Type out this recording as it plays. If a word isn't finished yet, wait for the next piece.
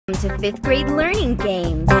to 5th grade learning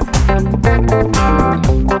games.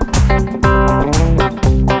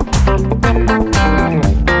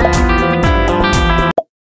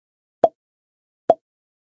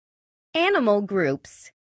 Animal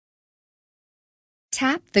groups.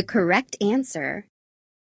 Tap the correct answer.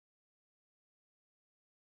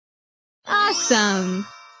 Awesome!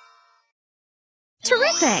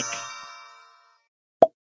 Terrific!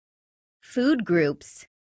 Food groups.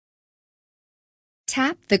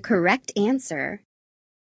 Tap the correct answer.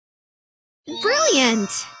 Brilliant!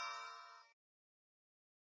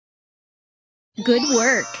 Good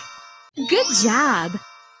work! Good job!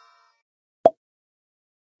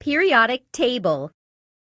 Periodic table.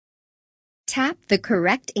 Tap the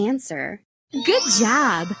correct answer. Good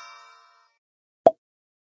job!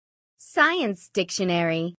 Science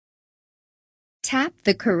dictionary. Tap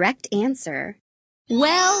the correct answer.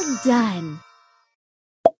 Well done!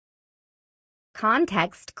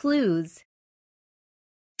 Context clues.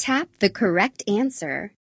 Tap the correct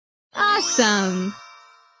answer. Awesome!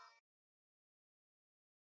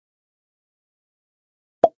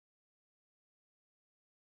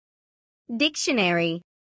 Dictionary.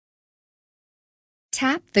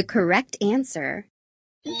 Tap the correct answer.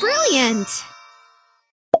 Brilliant!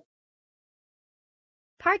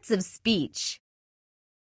 Parts of speech.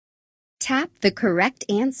 Tap the correct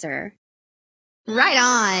answer. Right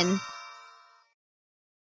on!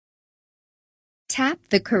 Tap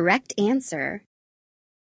the correct answer.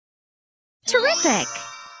 Terrific!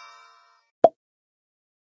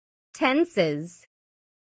 Tenses.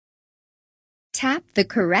 Tap the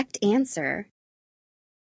correct answer.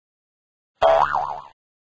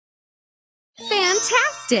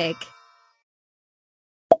 Fantastic!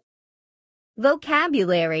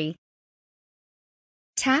 Vocabulary.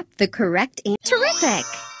 Tap the correct answer. Terrific!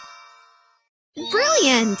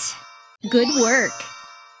 Brilliant! Good work!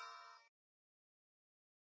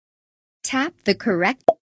 Tap the correct.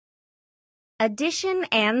 Addition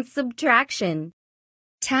and subtraction.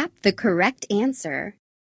 Tap the correct answer.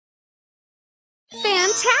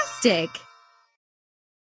 Fantastic!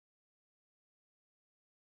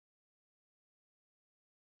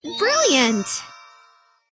 Brilliant!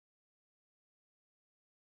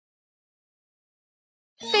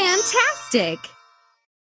 Fantastic!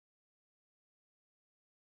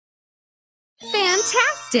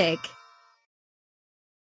 Fantastic!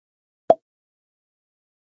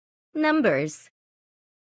 Numbers.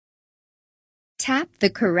 Tap the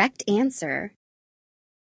correct answer.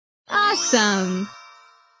 Awesome!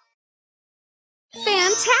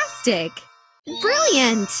 Fantastic!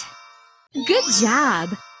 Brilliant! Good job!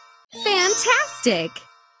 Fantastic!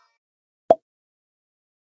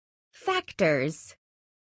 Factors.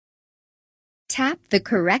 Tap the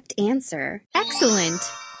correct answer. Excellent!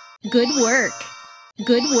 Good work!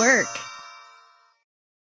 Good work!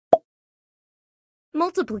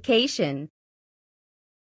 Multiplication.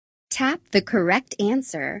 Tap the correct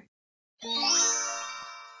answer.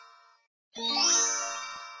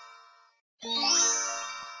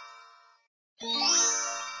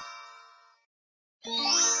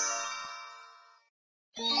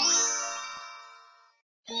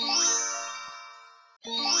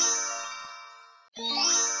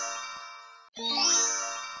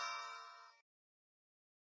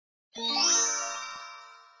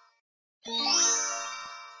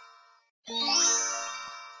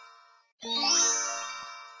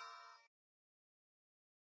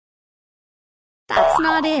 That's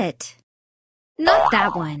not it. Not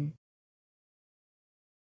that one.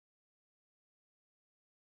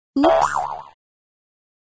 Oops.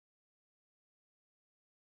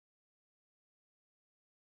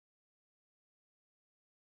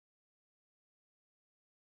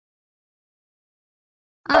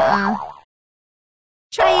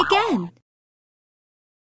 Try again.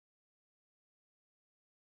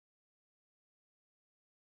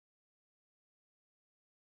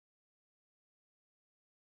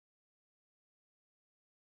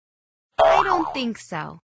 I don't think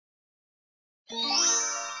so.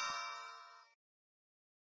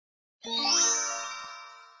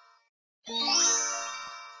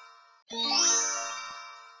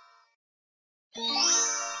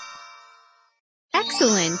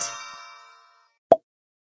 Excellent!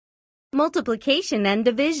 Multiplication and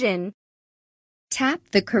division. Tap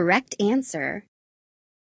the correct answer.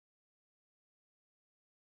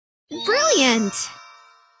 Brilliant!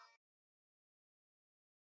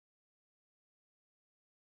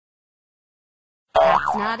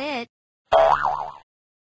 That's not it.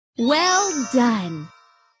 Well done.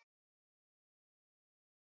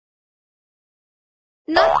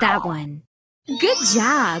 Not that one. Good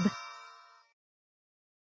job.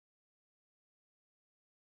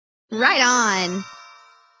 Right on!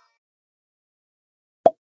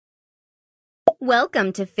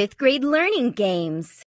 Welcome to 5th grade learning games.